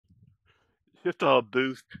Shiftall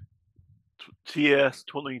booth CES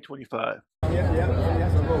 2025.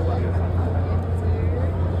 Yes, I'll go back.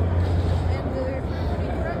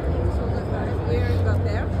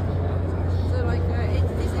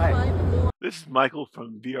 This is Michael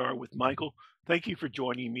from VR with Michael. Thank you for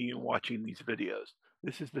joining me and watching these videos.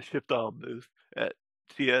 This is the Shiftall booth at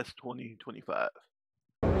CES 2025.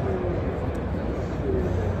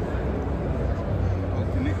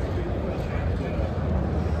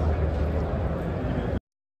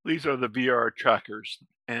 These are the VR trackers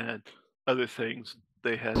and other things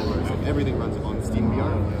they have. So everything runs on Steam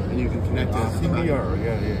VR, and you can connect it. Steam VR,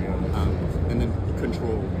 yeah. And then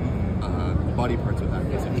control body parts with that.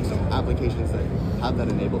 Basically, so applications that have that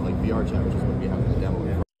enabled, like VR chat, which is what we have in the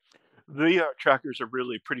demo. The VR trackers are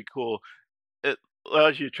really pretty cool. It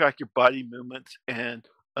allows you to track your body movements and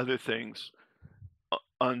other things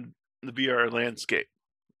on the VR landscape.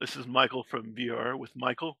 This is Michael from VR with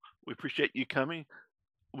Michael. We appreciate you coming.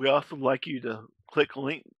 We also like you to click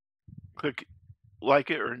link, click like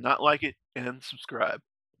it or not like it, and subscribe.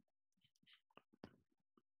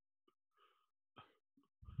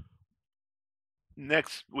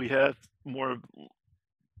 Next, we have more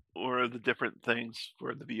of the different things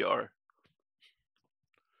for the VR.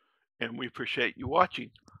 And we appreciate you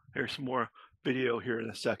watching. Here's some more video here in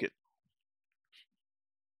a second.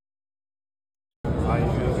 I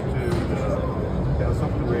used to have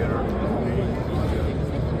software.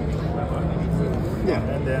 Yeah.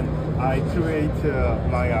 And then I create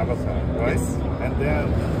my avatar, right? Yes. And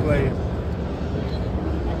then play.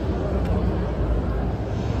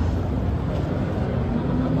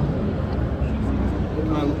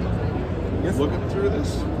 Yes. Looking through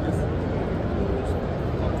this?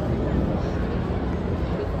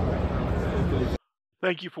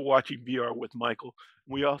 Thank you for watching VR with Michael.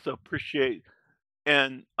 We also appreciate,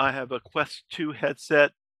 and I have a Quest 2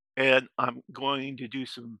 headset, and I'm going to do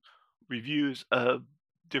some reviews of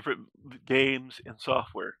different games and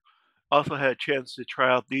software. Also had a chance to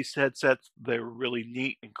try out these headsets. They were really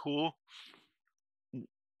neat and cool.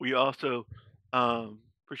 We also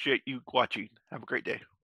appreciate you watching. Have a great day.